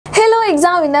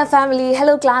exam winner family.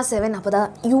 Hello class 7. അപ്പോൾ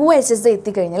USS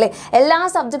എത്തിക്കഴിഞ്ഞല്ലേ എല്ലാ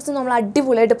സബ്ജക്ട്സും നമ്മൾ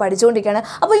അടിപൊളിയായിട്ട് പഠിച്ചുകൊണ്ടിരിക്കുകയാണ്.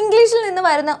 അപ്പോൾ ഇംഗ്ലീഷിൽ നിന്ന്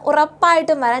വരുന്ന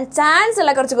ഉറപ്പായിട്ടും വരാൻ ചാൻസ്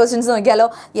ഉള്ള കുറച്ച് ക്വസ്റ്റ്യൻസ് നോക്കിയാലോ?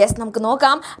 യെസ്, നമുക്ക്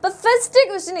നോക്കാം. അപ്പോൾ ഫസ്റ്റ്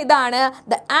ക്വസ്റ്റ്യൻ ഇതാണ്.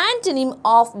 The antonym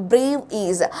of Brave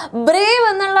is. Brave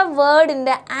എന്നുള്ള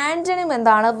വേർഡിൻ്റെ ആന്റണിം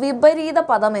എന്താണ്? വിപരീത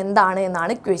പദം എന്താണ്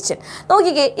എന്നാണ് ക്വസ്റ്റ്യൻ.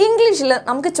 നോക്കിക്കേ, ഇംഗ്ലീഷിൽ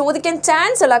നമുക്ക് ചോദിക്കാൻ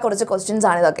ചാൻസ് ഉള്ള കുറച്ച് ക്വസ്റ്റ്യൻസ്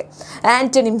ആണ് ഇതൊക്കെ.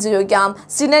 ആന്റണിംസ് ചോദിക്കാം,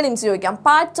 സിനണിംസ് ചോദിക്കാം,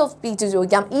 പാർട്സ് ഓഫ് സ്പീച്ച്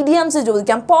ചോദിക്കാം, ഇഡിയംസ്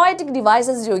ചോദിക്കാം, പോയറ്റിക്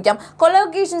ഡിവൈസസ് ചോദിക്കാം,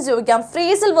 കൊലോക്കേഷൻസ് ചോദിക്കാം,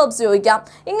 ഫ്രേസൽ വെർബ്സ് ചോദിക്കാം.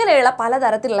 ഇങ്ങനെയുള്ള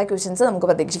പലതരത്തിലുള്ള ക്വസ്റ്റ്യൻസ് നമുക്ക്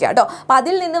പ്രതീക്ഷിക്കാം കേട്ടോ. അപ്പോൾ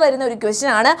അതിൽ നിന്ന് വരുന്ന ഒരു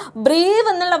ക്വസ്റ്റ്യൻ ആണ് ബ്രേവ്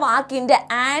എന്നുള്ള വാക്കിൻ്റെ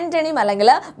ആന്റണിം അല്ലെങ്കിൽ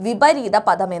വിപരീത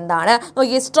പദം എന്താണ്?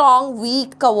 നോക്കി, സ്ട്രോങ്,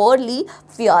 വീക്ക്, കവേർഡ്ലി,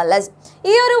 ഫിയർലെസ്.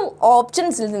 ഈ ഒരു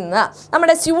ഓപ്ഷൻസിൽ നിന്ന്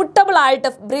നമ്മുടെ സ്യൂട്ടബിൾ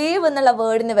ആയിട്ട് ബ്രേവ് എന്നുള്ള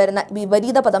വേർഡിന് വരുന്ന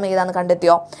വിപരീത പദം ഏതാണെന്ന്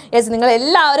കണ്ടെത്തിയോ? യെസ്, നിങ്ങൾ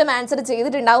എല്ലാവരും ആൻസർ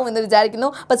ചെയ്തിട്ടുണ്ടാവും എന്ന്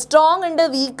വിചാരിക്കുന്നു. അപ്പോൾ സ്ട്രോങ് ഉണ്ട്,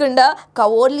 വീക്ക് ഉണ്ട്,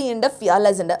 കവേർഡ്ലി ഉണ്ട്,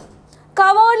 ഫിയർലെസ് ഉണ്ട്.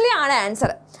 കവേർഡ്ലി ആണ്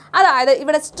ആൻസർ. അതായത്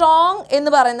ഇവിടെ സ്ട്രോങ് എന്ന്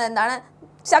പറയുന്നത് എന്താണ്?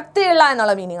 ശക്തിയുള്ള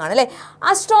എന്നുള്ള മീനിങ് ആണ് അല്ലേ? ആ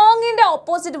സ്ട്രോങ്ങിൻ്റെ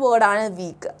ഓപ്പോസിറ്റ് വേർഡാണ്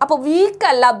വീക്ക്. അപ്പോൾ വീക്ക്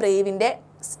അല്ല ബ്രേവിൻ്റെ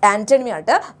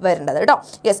ആന്റണിമായിട്ട് വരേണ്ടത് കേട്ടോ.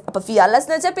 യെസ്, അപ്പോൾ ഫിയർലെസ്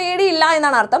എന്ന് വെച്ചാൽ പേടിയില്ല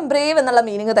എന്നാണ് അർത്ഥം. ബ്രേവ് എന്നുള്ള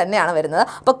മീനിങ് തന്നെയാണ് വരുന്നത്.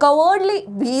 അപ്പോൾ കവേർഡ്ലി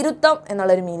ഭീരുത്വം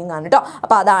എന്നുള്ളൊരു മീനിങ് ആണ് കേട്ടോ.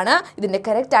 അപ്പോൾ അതാണ് ഇതിൻ്റെ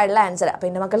കറക്റ്റ് ആയിട്ടുള്ള ആൻസർ. അപ്പോൾ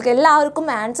എൻ്റെ മക്കൾക്ക് എല്ലാവർക്കും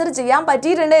ആൻസർ ചെയ്യാൻ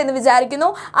പറ്റിയിട്ടുണ്ട് എന്ന് വിചാരിക്കുന്നു.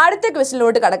 അടുത്ത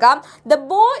ക്വസ്റ്റ്യനിലോട്ട് കിടക്കാം. The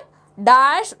boy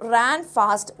dash Rann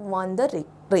fast one the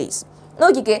race.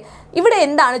 നോക്കിക്കേ, ഇവിടെ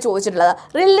എന്താണ് ചോദിച്ചിട്ടുള്ളത്?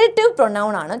 റിലേറ്റീവ്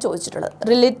പ്രൊനൗൺ ആണ് ചോദിച്ചിട്ടുള്ളത്.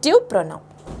 റിലേറ്റീവ് പ്രൊനൗൺ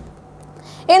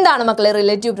എന്താണ് മക്കളെ?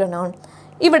 റിലേറ്റീവ് പ്രൊനൗൺ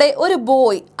ഇവിടെ ഒരു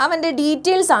ബോയ്, അവൻ്റെ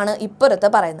ഡീറ്റെയിൽസ് ആണ് ഇപ്പുറത്ത്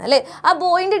പറയുന്നത് അല്ലേ? ആ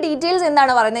ബോയിൻ്റെ ഡീറ്റെയിൽസ്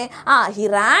എന്താണ് പറയുന്നത്? He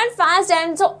Rann fast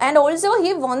and also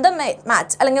he won the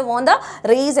match അല്ലെങ്കിൽ വോൺ ദ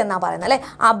റേസ് എന്നാണ് പറയുന്നത് അല്ലേ?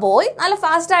 ആ ബോയ് നല്ല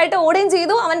ഫാസ്റ്റായിട്ട് ഓടുകയും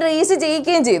ചെയ്തു, അവൻ റേസ്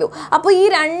ജയിക്കുകയും ചെയ്തു. അപ്പോൾ ഈ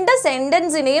രണ്ട്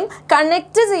സെൻറ്റൻസിനെയും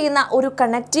കണക്ട് ചെയ്യുന്ന ഒരു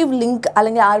കണക്റ്റീവ് ലിങ്ക്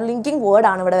അല്ലെങ്കിൽ ആ ലിങ്കിങ്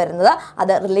വേർഡാണ് ഇവിടെ വരുന്നത്.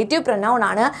 അത് റിലേറ്റീവ് പ്രൊനൗൺ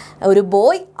ആണ്. ഒരു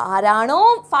ബോയ് ആരാണോ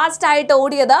ഫാസ്റ്റായിട്ട്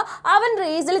ഓടിയത് അവൻ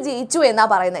റേസിൽ ജയിച്ചു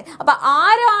എന്നാണ് പറയുന്നത്. അപ്പോൾ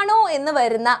ആരാണോ എന്ന്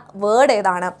വരുന്ന വേർഡ് ഏതാണ്?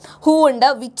 ഹൂ ഉണ്ട്,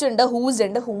 വിച്ച് ഉണ്ട്, ഹൂസ്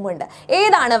ഉണ്ട്, ഹൂം ഉണ്ട്.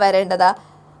 ഏതാണ് വരേണ്ടത്?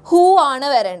 ഹൂ ആണ്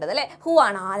വരേണ്ടത് അല്ലേ? ഹൂ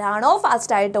ആണ്. ആരാണോ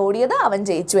ഫാസ്റ്റ് ആയിട്ട് ഓടിയത് അവൻ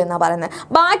ജയിച്ചു എന്നാണ് പറയുന്നത്.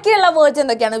 ബാക്കിയുള്ള വേർഡ്സ്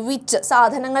എന്തൊക്കെയാണ്? വിച്ച്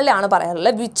സാധനങ്ങളിലാണ്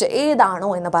പറയാറുള്ളത്. വിച്ച്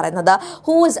ഏതാണോ എന്ന് പറയുന്നത്.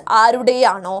 ഹൂസ്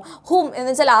ആരുടെയാണോ, ഹൂം എന്ന്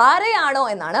വെച്ചാൽ ആരെയാണോ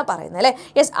എന്നാണ് പറയുന്നത് അല്ലേ?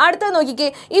 യെസ്, അടുത്തത് നോക്കിക്കേ.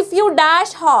 If you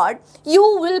dash hard you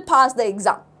will pass the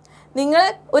exam. നിങ്ങൾ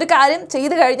ഒരു കാര്യം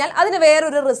ചെയ്ത് കഴിഞ്ഞാൽ അതിന്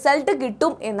വേറൊരു റിസൾട്ട്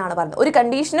കിട്ടും എന്നാണ് പറയുന്നത്. ഒരു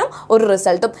കണ്ടീഷനും ഒരു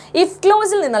റിസൾട്ടും. ഇഫ്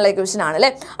ക്ലോസിൽ നിന്നുള്ള ക്വസ്റ്റ്യൻ ആണ് അല്ലേ?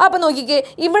 അപ്പോൾ നോക്കിക്കേ,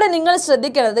 ഇവിടെ നിങ്ങൾ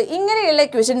ശ്രദ്ധിക്കേണ്ടത് ഇങ്ങനെയുള്ള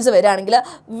ക്വസ്റ്റ്യൻസ് വരികയാണെങ്കിൽ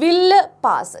വില്ല്,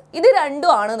 പാസ്, ഇത്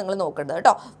രണ്ടും ആണ് നിങ്ങൾ നോക്കേണ്ടത്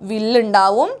കേട്ടോ.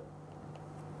 വില്ലുണ്ടാവും,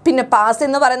 പിന്നെ പാസ്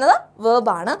എന്ന് പറയുന്നത്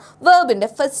വേർബാണ്. വേർബിൻ്റെ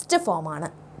ഫസ്റ്റ് ഫോമാണ്.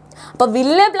 അപ്പോൾ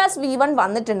വില്ല് പ്ലസ് V1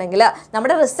 വന്നിട്ടുണ്ടെങ്കിൽ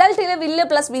നമ്മുടെ റിസൾട്ടിൽ വില്ല്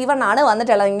പ്ലസ് V1 ആണ്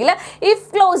വന്നിട്ടുള്ളതെങ്കിൽ ഇഫ്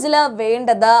ക്ലോസിൽ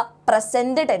വേണ്ടത്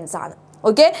പ്രസൻറ്റ് ടെൻസ് ആണ്.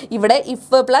 ഓക്കെ, ഇവിടെ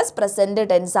ഇഫ് പ്ലസ് പ്രസൻറ്റ്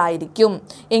ടെൻസ് ആയിരിക്കും.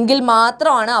 എങ്കിൽ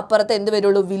മാത്രമാണ് അപ്പുറത്ത് എന്ത്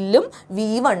വരുള്ളൂ? വില്ലും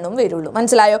V1 വരുള്ളൂ.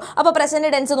 മനസ്സിലായോ? അപ്പോൾ പ്രസൻറ്റ്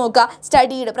ടെൻസ് നോക്കുക.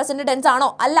 സ്റ്റഡീഡ് പ്രസൻറ്റ് ടെൻസ് ആണോ?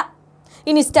 അല്ല.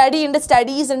 ഇനി സ്റ്റഡി ഉണ്ട്,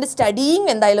 സ്റ്റഡീസ് ഉണ്ട്, സ്റ്റഡിയിങ്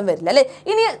എന്തായാലും വരില്ല അല്ലേ?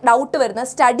 ഇനി ഡൗട്ട്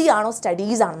വരുന്നത് സ്റ്റഡി ആണോ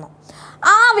സ്റ്റഡീസ് ആണോ?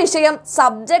 ആ വിഷയം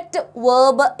സബ്ജക്റ്റ്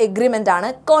വേർബ് എഗ്രിമെൻ്റ്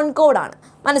ആണ്, കോൺകോഡാണ്.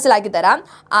 മനസ്സിലാക്കി തരാം.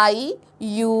 I,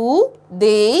 you,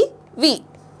 they, we.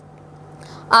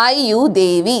 I, you,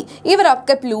 they, we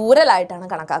ഇവരൊക്കെ പ്ലൂറലായിട്ടാണ്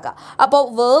കണക്കാക്കുക. അപ്പോൾ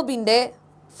വേർബിൻ്റെ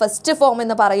ഫസ്റ്റ് ഫോം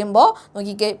എന്ന് പറയുമ്പോൾ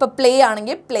നോക്കിക്കേ, ഇപ്പോൾ പ്ലേ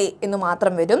ആണെങ്കിൽ പ്ലേ എന്ന്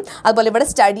മാത്രം വരും. അതുപോലെ ഇവിടെ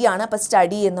സ്റ്റഡി ആണ്, അപ്പോൾ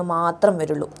സ്റ്റഡി എന്ന് മാത്രം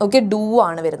വരുള്ളൂ. ഓക്കെ, ഡൂ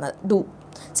ആണ് വരുന്നത്. ഡൂ,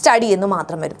 സ്റ്റഡി എന്ന്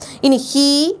മാത്രം വരും. ഇനി ഹീ,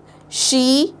 ഷീ,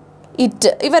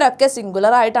 ഇറ്റ് ഇവരൊക്കെ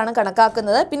സിംഗുലർ ആയിട്ടാണ്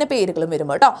കണക്കാക്കുന്നത്. പിന്നെ പേരുകളും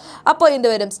വരുമ്പോൾ കേട്ടോ. അപ്പോൾ എന്ത്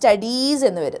വരും? സ്റ്റഡീസ്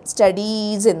എന്ന് വരും.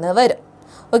 സ്റ്റഡീസ് എന്ന് വരും.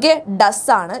 ഓക്കെ, ഡസ്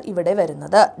ആണ് ഇവിടെ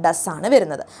വരുന്നത്. ഡസ് ആണ്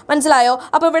വരുന്നത്. മനസ്സിലായോ?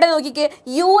 അപ്പോൾ ഇവിടെ നോക്കിക്കേ,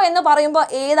 യു എന്ന് പറയുമ്പോൾ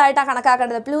ഏതായിട്ടാണ്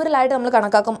കണക്കാക്കേണ്ടത്? പ്ലൂറലായിട്ട് നമ്മൾ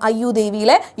കണക്കാക്കും. അയ്യു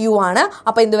ദേവിയിലെ യു ആണ്.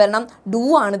 അപ്പോൾ എന്ത് വരണം? ഡു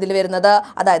ആണ് ഇതിൽ വരുന്നത്.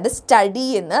 അതായത് സ്റ്റഡി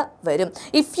എന്ന് വരും.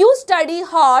 If you study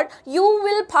hard you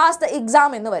will pass the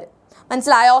exam എന്ന് വരും.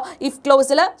 മനസ്സിലായോ? ഇഫ്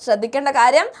ക്ലോസിൽ ശ്രദ്ധിക്കേണ്ട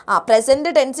കാര്യം പ്രസൻറ്റ്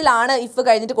ടെൻസിലാണ് ഇഫ്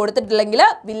കഴിഞ്ഞിട്ട് കൊടുത്തിട്ടില്ലെങ്കിൽ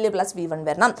വില്ല് പ്ലസ് V1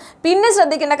 വരണം. പിന്നെ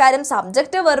ശ്രദ്ധിക്കേണ്ട കാര്യം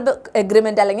സബ്ജക്റ്റ് വെർബ്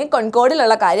എഗ്രിമെൻ്റ് അല്ലെങ്കിൽ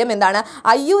കൊൺകോഡിലുള്ള കാര്യം എന്താണ്?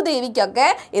 അയ്യു ദേവിക്കൊക്കെ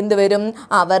എന്ത് വരും?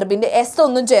 വെർബിൻ്റെ എസ്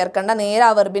ഒന്നും ചേർക്കേണ്ട, നേരെ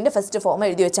ആ വെർബിൻ്റെ ഫസ്റ്റ് ഫോം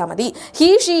എഴുതി വെച്ചാൽ മതി. ഹീ,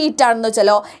 ഷീ, ഇറ്റ് ആണെന്ന്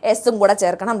വെച്ചാലോ എസ്സും കൂടെ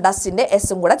ചേർക്കണം. ഡസ്സിൻ്റെ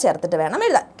എസ്സും കൂടെ ചേർത്തിട്ട് വേണം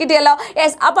എഴുതാൻ. കിട്ടിയല്ലോ?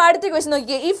 യെസ്. അപ്പോൾ അടുത്ത ക്വസ്റ്റ്യൻ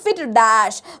നോക്കിയേ. If it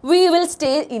dash we will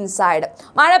stay inside.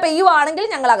 മഴ പെയ്യുവാണെങ്കിൽ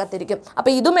ഞങ്ങൾ അകത്തിരിക്കും.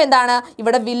 അപ്പോൾ ഇതും എന്താണ്?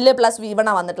 ഇവിടെ വില്ല് പ്ലസ് V1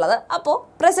 ആണ് വന്നിട്ടുള്ളത്. അപ്പോൾ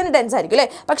പ്രസൻറ്റ് ടെൻസ് ആയിരിക്കും അല്ലേ?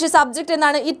 പക്ഷേ സബ്ജക്റ്റ്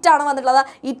എന്താണ്? ഇറ്റ് ആണ് വന്നിട്ടുള്ളത്.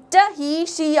 ഇറ്റ്, ഹീ,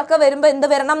 ഷീ ഒക്കെ വരുമ്പോൾ എന്ത്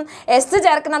വരണം? എസ്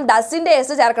ചേർക്കണം. ഡസിൻ്റെ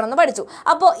എസ് ചേർക്കണം എന്ന് പഠിച്ചു.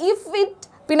 അപ്പോൾ ഇഫ് ഇറ്റ്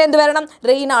പിന്നെ എന്ത് വരണം?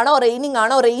 റെയിൻ ആണോ, റെയിനിങ്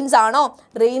ആണോ, റെയിൻസ് ആണോ,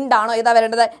 റെയിൻഡ് ആണോ, ഏതാ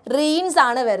വരേണ്ടത്? റെയിൻസ്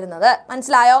ആണ് വരുന്നത്.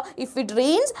 മനസ്സിലായോ? If it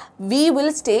rains we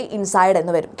will stay inside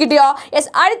എന്ന് വരും. കിട്ടിയോ?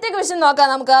 യെസ്. അടുത്ത ക്വസ്റ്റ്യൻ നോക്കാം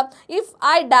നമുക്ക്. If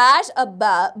I dash A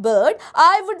bird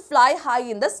I would fly high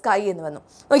in the sky എന്ന് വന്നു.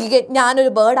 നോക്കിക്കേ,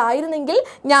 ഞാനൊരു ബേർഡ് ആയിരുന്നെങ്കിൽ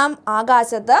ഞാൻ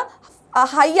ആകാശത്ത്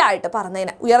ഹൈ ആയിട്ട്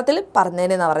പറന്നേനെ, ഉയരത്തിൽ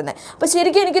പറന്നേനെ എന്നാണ് പറയുന്നത്. അപ്പോൾ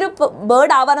ശരിക്കും എനിക്കൊരു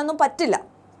ബേർഡ് ആവാനൊന്നും പറ്റില്ല.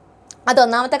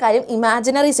 അതൊന്നാമത്തെ കാര്യം,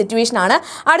 ഇമാജിനറി സിറ്റുവേഷൻ ആണ്.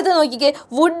 അടുത്ത് നോക്കിക്കേ,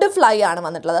 വുഡ് ഫ്ലൈ ആണ്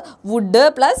വന്നിട്ടുള്ളത്. വുഡ്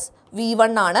പ്ലസ്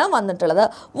V1 ആണ് വന്നിട്ടുള്ളത്.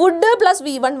 വുഡ് പ്ലസ്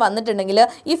V1 വന്നിട്ടുണ്ടെങ്കിൽ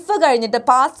ഇഫ് കഴിഞ്ഞിട്ട്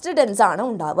പാസ്റ്റ് ടെൻസ് ആണ്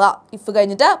ഉണ്ടാവുക. ഇഫ്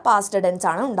കഴിഞ്ഞിട്ട് പാസ്റ്റ് ടെൻസ്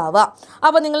ആണ് ഉണ്ടാവുക.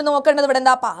 അപ്പോൾ നിങ്ങൾ നോക്കേണ്ടത് ഇവിടെ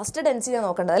എന്താ? പാസ്റ്റ് ടെൻസിനെ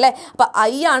നോക്കേണ്ടത് അല്ലേ. അപ്പോൾ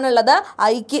ഐ ആണുള്ളത്.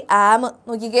 ഐക്ക് ആം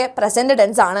നോക്കിക്കേ, പ്രസൻറ്റ്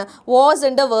ടെൻസ് ആണ്. വാസ്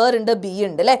ഉണ്ട്, വേർ ഉണ്ട്, ബി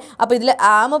ഉണ്ട് അല്ലേ. അപ്പോൾ ഇതിൽ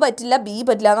ആം പറ്റില്ല, ബി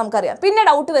പറ്റില്ല എന്ന് നമുക്കറിയാം. പിന്നെ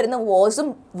ഡൗട്ട് വരുന്ന വാസും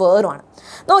വേറും ആണ്.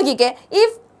 നോക്കിക്കേ,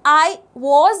 if I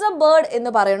was A bird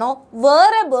എന്ന് പറയണോ,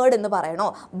 വേറെ ബേർഡ് എന്ന് പറയണോ?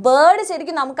 ബേർഡ്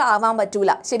ശരിക്കും നമുക്ക് ആവാൻ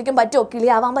പറ്റൂല. ശരിക്കും പറ്റുമോ? കിളി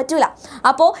ആവാൻ പറ്റൂല.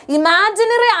 അപ്പോൾ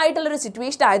ഇമാജിനറി ആയിട്ടുള്ളൊരു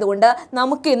സിറ്റുവേഷൻ ആയതുകൊണ്ട്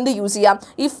നമുക്ക് എന്ത് യൂസ് ചെയ്യാം?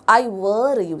 ഇഫ് ഐ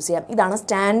വേർ യൂസ് ചെയ്യാം. ഇതാണ്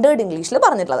സ്റ്റാൻഡേർഡ് ഇംഗ്ലീഷിൽ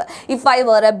പറഞ്ഞിട്ടുള്ളത്. If I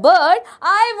where A bird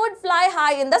I would fly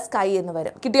high in the sky എന്ന്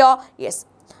വരും. കിട്ടിയോ? യെസ്.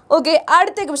 ഓക്കെ.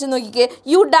 അടുത്ത ക്വസ്റ്റ്യൻ നോക്കിക്കേ.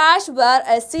 You dash wear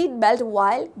A seat belt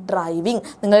while driving.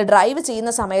 നിങ്ങൾ ഡ്രൈവ്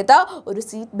ചെയ്യുന്ന സമയത്ത് ഒരു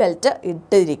സീറ്റ് ബെൽറ്റ്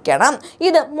ഇട്ടിരിക്കണം.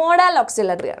 ഇത് മോഡൽ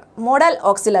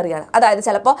ഓക്സിലറി ആണ്. അതായത്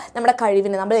ചിലപ്പോൾ നമ്മുടെ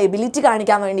കഴിവിനെ, നമ്മുടെ എബിലിറ്റി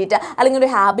കാണിക്കാൻ വേണ്ടിയിട്ട്, അല്ലെങ്കിൽ ഒരു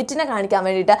ഹാബിറ്റിനെ കാണിക്കാൻ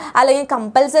വേണ്ടിയിട്ട്, അല്ലെങ്കിൽ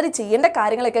കമ്പൽസറി ചെയ്യേണ്ട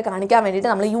കാര്യങ്ങളൊക്കെ കാണിക്കാൻ വേണ്ടിയിട്ട്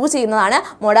നമ്മൾ യൂസ് ചെയ്യുന്നതാണ്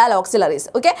മോഡൽ ഓക്സിലറീസ്.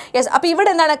 ഓക്കെ. യെസ്. അപ്പോൾ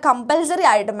ഇവിടെ എന്താണ്? കമ്പൽസറി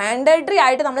ആയിട്ട്, മാൻഡേറ്ററി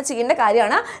ആയിട്ട് നമ്മൾ ചെയ്യേണ്ട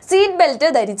കാര്യമാണ് സീറ്റ്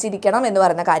ബെൽറ്റ് ധരിച്ചിരിക്കണം എന്ന്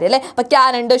പറയുന്ന കാര്യം അല്ലേ. അപ്പോൾ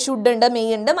ക്യാൻ ഉണ്ട്, ഷുഡ് ഉണ്ട്, മേ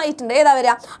ഉണ്ട്, മൈറ്റ് ഉണ്ട്. ഏതാ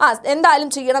വരിക? എന്തായാലും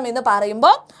ചെയ്യണം എന്ന്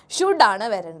പറയുമ്പോൾ ഷുഡ് ആണ്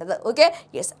വരേണ്ടത്. ഓക്കെ.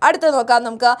 യെസ്. അടുത്ത് നോക്കാം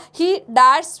നമുക്ക്. He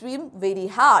dash swim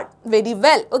very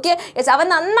well. Okay. Yes. അവൻ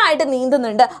നന്നായിട്ട്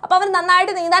നീന്തുന്നുണ്ട്. അപ്പോൾ അവൻ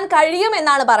നന്നായിട്ട് നീന്താൻ കഴിയും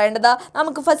എന്നാണ് പറയേണ്ടത്.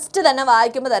 നമുക്ക് ഫസ്റ്റ് തന്നെ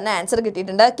വായിക്കുമ്പോൾ തന്നെ ആൻസർ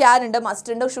കിട്ടിയിട്ടുണ്ട്. ക്യാൻ ഉണ്ട്,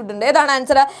 മസ്റ്റ് ഉണ്ട്, ഷുഡ് ഉണ്ട്. ഏതാണ്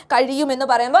ആൻസർ? കഴിയും എന്ന്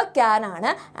പറയുമ്പോൾ ക്യാൻ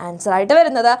ആണ് ആൻസർ ആയിട്ട്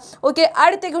വരുന്നത്. ഓക്കെ.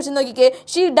 അടുത്ത ക്വസ്റ്റ്യൻ നോക്കിക്കേ.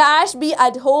 She dash B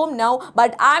at home now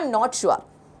but I am not sure.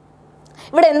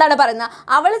 ഇവിടെ എന്താണ് പറയുന്നത്?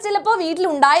 അവൾ ചിലപ്പോൾ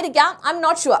വീട്ടിലുണ്ടായിരിക്കാം, ഐ എം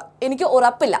നോട്ട് ഷുവർ, എനിക്ക്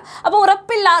ഉറപ്പില്ല. അപ്പോൾ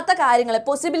ഉറപ്പില്ലാത്ത കാര്യങ്ങൾ,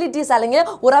 പോസിബിലിറ്റീസ് അല്ലെങ്കിൽ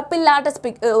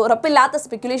ഉറപ്പില്ലാത്ത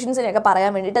സ്പെക്കുലേഷൻസിനെയൊക്കെ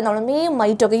പറയാൻ വേണ്ടിയിട്ട് നമ്മൾ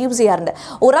മൈറ്റൊക്കെ യൂസ് ചെയ്യാറുണ്ട്.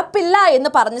 ഉറപ്പില്ല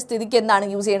എന്ന് പറഞ്ഞ സ്ഥിതിക്ക് എന്താണ്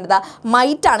യൂസ് ചെയ്യേണ്ടത്?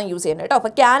 മൈറ്റാണ് യൂസ് ചെയ്യേണ്ടത് കേട്ടോ.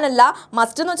 അപ്പോൾ ക്യാൻ അല്ല,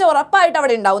 മസ്റ്റ് എന്ന് വെച്ചാൽ ഉറപ്പായിട്ട്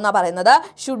അവിടെ ഉണ്ടാവും എന്നാണ് പറയുന്നത്.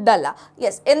 ഷുഡ് അല്ല.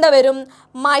 യെസ്. എന്താ വരും?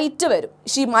 മൈറ്റ് വരും.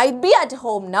 She might be at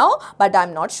home now but I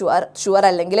am not sure. Sure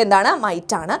അല്ലെങ്കിൽ എന്താണ്?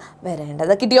 മൈറ്റാണ്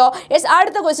വരേണ്ടത്. കിട്ടിയോ? യെസ്.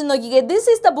 അടുത്ത ക്വസ്റ്റ്യൻ നോക്കിക്കേ. This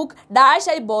is the book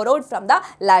I borrowed from the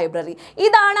library.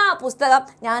 ഇതാണ് ആ പുസ്തകം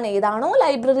ഞാൻ ഏതാണോ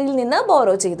ലൈബ്രറിയിൽ നിന്ന്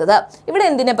ബോറോ ചെയ്തത്. ഇവിടെ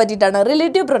എന്തിനെ പറ്റിയിട്ടാണ്?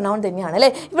 റിലേറ്റീവ് പ്രൊനൗൺ തന്നെയാണ് അല്ലേ.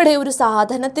 ഇവിടെ ഒരു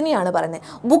സാധനത്തിനെയാണ് പറയുന്നത്.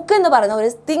 ബുക്ക് എന്ന് പറയുന്ന ഒരു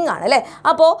തിങ് ആണ് അല്ലേ.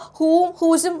 അപ്പോൾ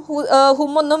ഹൂസും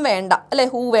ഹുമൊന്നും വേണ്ട അല്ലേ.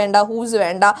 ഹൂ വേണ്ട, ഹൂസ്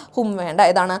വേണ്ട, ഹും വേണ്ട.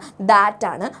 ഏതാണ്? ദാറ്റ്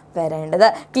ആണ് വരേണ്ടത്.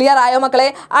 ക്ലിയർ ആയോ മക്കളെ?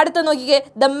 അടുത്ത് നോക്കിക്കേ.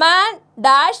 The man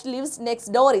dash lives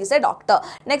next door is A doctor.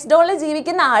 Next ഡോറിൽ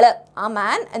ജീവിക്കുന്ന ആള്, ആ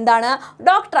മാൻ എന്താണ്?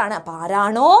 ഡോക്ടറാണ്. അപ്പോൾ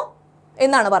ആരാണോ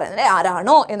എന്നാണ് പറയുന്നത്.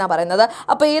 ആരാണോ എന്നാണ് പറയുന്നത്.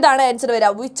 അപ്പോൾ ഏതാണ് ആൻസർ വരിക?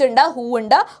 വിച്ച് ഉണ്ട്, ഹൂ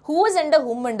ഉണ്ട്, ഹൂസ് ഉണ്ട്,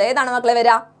 ഹും ഉണ്ട്. ഏതാണ് മക്കളെ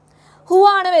വരിക? ഹൂ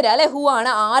ആണ് വരിക അല്ലേ. ഹൂ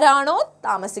ആണ്. ആരാണോ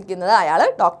താമസിക്കുന്നത് അയാൾ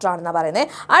ഡോക്ടറാണെന്നാണ്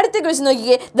പറയുന്നത്. അടുത്ത ക്വസ്റ്റ്യൻ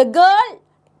നോക്കിക്കേ. The girl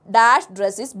dash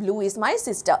dress is blue is my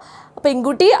sister.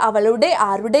 പെൺകുട്ടി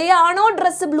ആരുടെയാണോ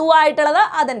ഡ്രസ്സ് ബ്ലൂ ആയിട്ടുള്ളത്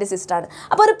അതെൻ്റെ സിസ്റ്ററാണ്.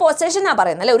 അപ്പോൾ ഒരു പൊസഷനാണ്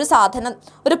പറയുന്നത് അല്ലേ. ഒരു സാധനം,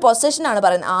 ഒരു പൊസഷനാണ്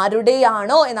പറയുന്നത്.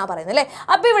 ആരുടെയാണോ എന്നാണ് പറയുന്നത് അല്ലേ.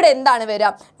 അപ്പോൾ ഇവിടെ എന്താണ്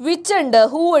വരിക? വിച്ച് ഉണ്ട്,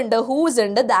 ഹൂ ഉണ്ട്, ഹൂസ്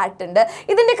ഉണ്ട്, ദാറ്റ് ഉണ്ട്.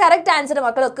 ഇതിൻ്റെ കറക്റ്റ് ആൻസർ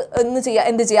മക്കളൊക്കെ എന്ത്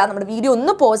ചെയ്യുക? നമ്മുടെ വീഡിയോ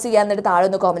ഒന്ന് പോസ് ചെയ്യാൻ, എന്നിട്ട് താഴെ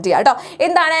ഒന്ന് കോമൻറ്റ് ചെയ്യുക കേട്ടോ.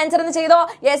 എന്താണ് ആൻസർ എന്ന് ചെയ്തോ?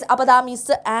 യെസ്. അപ്പോൾ ദാ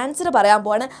മിസ് ആൻസർ പറയാൻ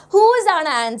പോവാണ്. ഹൂസ്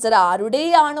ആണ് ആൻസർ.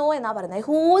 ആരുടെയാണോ എന്നാണ് പറയുന്നത്.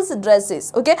 Whose dress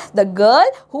is. Okay. The girl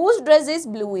whose dress is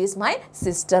blue is my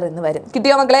sister എന്ന് വരും.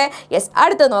 കിട്ടിയോ മക്കളെ? യെസ്.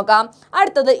 അടുത്ത് നോക്കാം.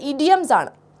 അടുത്തത് ഇഡിയംസ് ആണ്.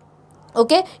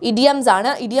 ഓക്കെ. ഇഡിയംസ് ആണ്.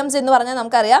 ഇഡിയംസ് എന്ന് പറഞ്ഞാൽ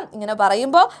നമുക്കറിയാം, ഇങ്ങനെ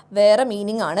പറയുമ്പോൾ വേറെ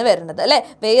മീനിങ് ആണ് വരുന്നത് അല്ലേ.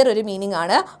 വേറൊരു മീനിങ്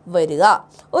ആണ് വരിക.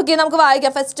 ഓക്കെ. നമുക്ക്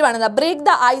വായിക്കാം. First വേണത് break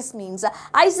the ice means.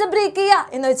 Ice break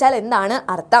ചെയ്യുക എന്ന് വെച്ചാൽ എന്താണ്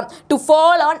അർത്ഥം? To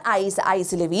fall on ice.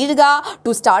 ഐസിൽ വീഴുക.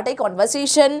 To start A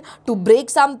conversation. To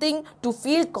break something. To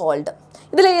feel called.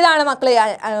 ഇതിലേതാണ് മക്കളെ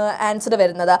ആൻസർ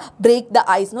വരുന്നത്? Break the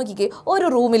ice. നോക്കിക്കേ, ഒരു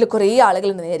റൂമിൽ കുറേ ആളുകൾ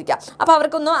നിന്നിരിക്കാം. അപ്പോൾ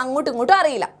അവർക്കൊന്നും അങ്ങോട്ടും ഇങ്ങോട്ടും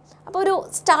അറിയില്ല. അപ്പോൾ ഒരു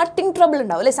സ്റ്റാർട്ടിങ് ട്രബിൾ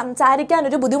ഉണ്ടാവും അല്ലേ.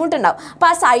 സംസാരിക്കാനൊരു ബുദ്ധിമുട്ടുണ്ടാവും. അപ്പോൾ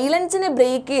ആ സൈലൻസിനെ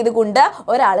ബ്രേക്ക് ചെയ്തുകൊണ്ട്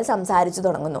ഒരാൾ സംസാരിച്ച്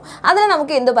തുടങ്ങുന്നു. അതിന്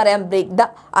നമുക്ക് എന്ത് പറയാം? ബ്രേക്ക് ദ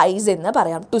ഐസ് എന്ന്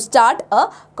പറയാം. ടു സ്റ്റാർട്ട് എ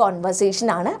കോൺവെർസേഷൻ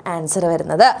ആണ് ആൻസർ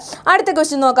വരുന്നത്. അടുത്ത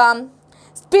ക്വസ്റ്റ്യൻ നോക്കാം.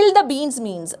 Spill the beans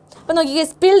means. അപ്പോൾ നോക്കിക്കേ,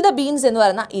 സ്പിൽ ദ ബീൻസ് എന്ന്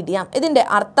പറയുന്ന ഇഡിയം, ഇതിൻ്റെ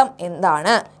അർത്ഥം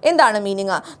എന്താണ്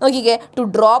മീനിങ്? നോക്കിക്കേ. ടു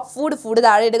ഡ്രോപ്പ് ഫുഡ്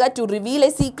താഴെ ഇടുക. To reveal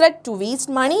A secret. To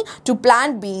waste money. To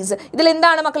plant ബീസ്. ഇതിൽ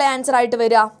എന്താണ് മക്കളെ ആൻസർ ആയിട്ട്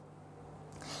വരിക?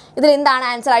 ഇതിൽ എന്താണ്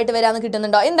ആൻസർ ആയിട്ട് വരാമെന്ന്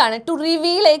കിട്ടുന്നുണ്ടോ? എന്താണ്? ടു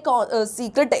റിവീൽ എ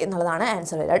സീക്രട്ട് എന്നുള്ളതാണ്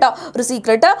ആൻസർ വരിക കേട്ടോ. ഒരു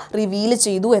സീക്രട്ട് റിവീൽ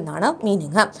ചെയ്തു എന്നാണ്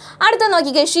മീനിങ്. അടുത്ത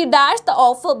നോക്കിക്കേ, she dash the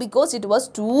offer because it was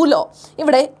to law.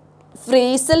 ഇവിടെ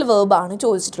ഫ്രേസൽ വേർബ് ആണ്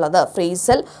ചോദിച്ചിട്ടുള്ളത്.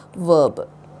 Phrasal verb.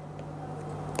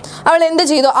 അവൾ എന്ത്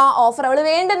ചെയ്തു? ആ ഓഫർ അവൾ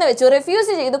വേണ്ടെന്ന് വെച്ചു,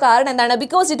 റിഫ്യൂസ് ചെയ്തു. കാരണം എന്താണ്?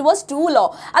 Because it was to law.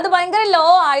 അത് ഭയങ്കര ലോ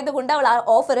ആയതുകൊണ്ട് അവൾ ആ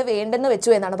ഓഫർ വേണ്ടെന്ന്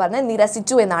വെച്ചു എന്നാണ് പറഞ്ഞത്.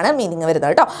 നിരസിച്ചു എന്നാണ് മീനിങ് വരുന്നത്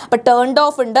കേട്ടോ. അപ്പോൾ ടേൺഡ്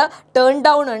ഓഫ് ഉണ്ട്, ടേൺ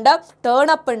ഡൗൺ ഉണ്ട്, ടേൺ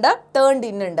അപ്പ് ഉണ്ട്,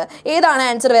 ടേൺഡ് ഇൻ ഉണ്ട്. ഏതാണ്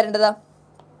ആൻസർ വരേണ്ടത്?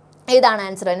 ഏതാണ്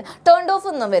ആൻസർ? ടേൺ ഓഫ്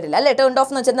ഒന്നും വരില്ല അല്ലേ. ടേൺ ഓഫ്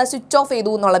എന്ന് വെച്ചാൽ സ്വിച്ച് ഓഫ്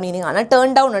ചെയ്തു എന്നുള്ള മീനിങ് ആണ്. ടേൺ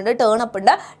ഡൗൺ ഉണ്ട്, ടേൺ അപ്പ്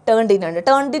ഉണ്ട്, ടേൺഡ് ഇൻ ഉണ്ട്.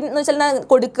 ടേൺഡ് ഇൻ എന്ന് വെച്ചാൽ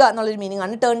കൊടുക്കുക എന്നുള്ളൊരു മീനിങ്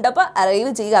ആണ്. ടേൺഡ് അപ്പ്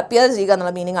അറൈവ് ചെയ്യുക, അപ്പിയർ ചെയ്യുക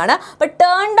എന്നുള്ള മീനിങ് ആണ്. അപ്പോൾ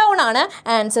ടേൺ ഡൗൺ ആണ്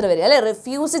ആൻസർ വരിക അല്ലേ.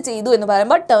 റിഫ്യൂസ് ചെയ്തു എന്ന്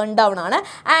പറയുമ്പോൾ ടേൺ ഡൗൺ ആണ്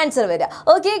ആൻസർ വരിക.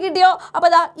 ഓക്കെ, കിട്ടിയോ? അപ്പോൾ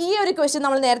അതാ ഈ ഒരു ക്വസ്റ്റ്യൻ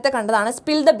നമ്മൾ നേരത്തെ കണ്ടതാണ്,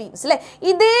 സ്പിൽ ദ ബീൻസ് അല്ലേ.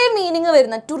 ഇതേ മീനിങ്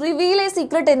വരുന്ന ടു റിവീൽ എ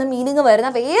സീക്രട്ട് എന്ന മീനിങ്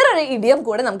വരുന്ന വേറൊരു ഇഡിയം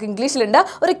കൂടെ നമുക്ക് ഇംഗ്ലീഷിലുണ്ട്.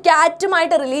 ഒരു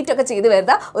ക്യാറ്റുമായിട്ട് റിലേറ്റ് ഒക്കെ ചെയ്ത്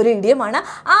വരുന്ന ഒരു ഇഡിയമാണ്.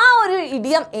 ആ ഒരു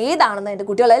ഇഡിയം ഏതാണെന്ന് എൻ്റെ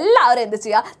കുട്ടികളെല്ലാവരും എന്ത്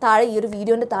ചെയ്യുക? താഴെ ഈ ഒരു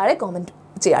വീഡിയോൻ്റെ താഴെ കോമെൻറ്റ്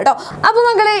ചെയ്യാം കേട്ടോ. അപ്പോൾ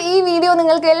മക്കളെ, ഈ വീഡിയോ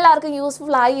നിങ്ങൾക്ക് എല്ലാവർക്കും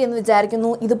യൂസ്ഫുൾ ആയി എന്ന് വിചാരിക്കുന്നു.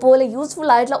 ഇതുപോലെ യൂസ്ഫുൾ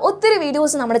ആയിട്ടുള്ള ഒത്തിരി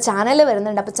വീഡിയോസ് നമ്മുടെ ചാനലിൽ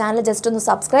വരുന്നുണ്ട്. അപ്പോൾ ചാനൽ ജസ്റ്റ് ഒന്ന്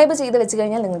സബ്സ്ക്രൈബ് ചെയ്ത് വെച്ച്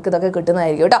കഴിഞ്ഞാൽ നിങ്ങൾക്ക് ഇതൊക്കെ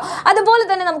കിട്ടുന്നതായിരിക്കും കേട്ടോ. അതുപോലെ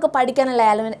തന്നെ നമുക്ക് പഠിക്കാനുള്ള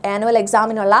ആനുവൽ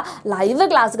എക്സാമിനുള്ള ലൈവ്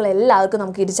ക്ലാസ്സുകൾ എല്ലാവർക്കും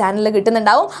നമുക്ക് ഈ ചാനലിൽ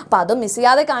കിട്ടുന്നുണ്ടാവും. അപ്പോൾ അതും മിസ്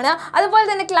ചെയ്യാതെ കാണുക. അതുപോലെ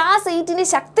തന്നെ ക്ലാസ് 8ൻ്റെ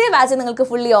ശക്തി ബാച്ച് നിങ്ങൾക്ക്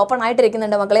ഫുള്ളി ഓപ്പൺ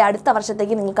ആയിട്ടിരിക്കുന്നുണ്ട് മക്കളെ. അടുത്ത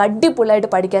വർഷത്തേക്ക് നിങ്ങൾക്ക്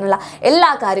അടിപൊളിയായിട്ട് പഠിക്കാനുള്ള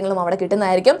എല്ലാ കാര്യങ്ങളും അവിടെ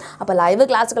കിട്ടുന്നതായിരിക്കും. അപ്പോൾ ലൈവ്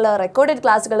ക്ലാസ്സുകൾ, റെക്കോർഡഡ്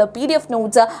ക്ലാസ്സുകൾ, PDF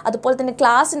നോട്ട്സ്, അതുപോലെ തന്നെ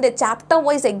ക്ലാസ്സിൻ്റെ ചാപ്റ്റർ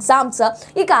വൈസ് എക്സാംസ്,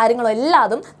 ഈ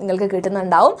കാര്യങ്ങളെല്ലാതും നിങ്ങൾക്ക്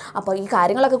കിട്ടുന്നുണ്ടാവും. അപ്പോൾ ഈ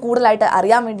കാര്യങ്ങളൊക്കെ കൂടുതലായിട്ട്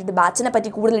അറിയാൻ വേണ്ടിയിട്ട്, ബാച്ചിനെ പറ്റി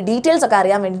കൂടുതൽ ഡീറ്റെയിൽസ് ഒക്കെ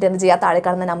അറിയാൻ വേണ്ടിയിട്ട് എന്ത് ചെയ്യുക? താഴെ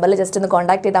കാണുന്ന നമ്പറിൽ ജസ്റ്റ് ഒന്ന്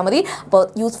കോൺടാക്ട് ചെയ്താൽ മതി. അപ്പോൾ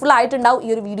യൂസ്ഫുൾ ആയിട്ടുണ്ടാവും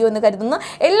ഈ ഒരു വീഡിയോ എന്ന് കരുതുന്നു.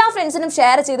 എല്ലാ ഫ്രണ്ട്സിനും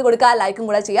ഷെയർ ചെയ്ത് കൊടുക്കുക, ലൈക്കും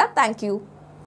കൂടെ ചെയ്യുക. താങ്ക്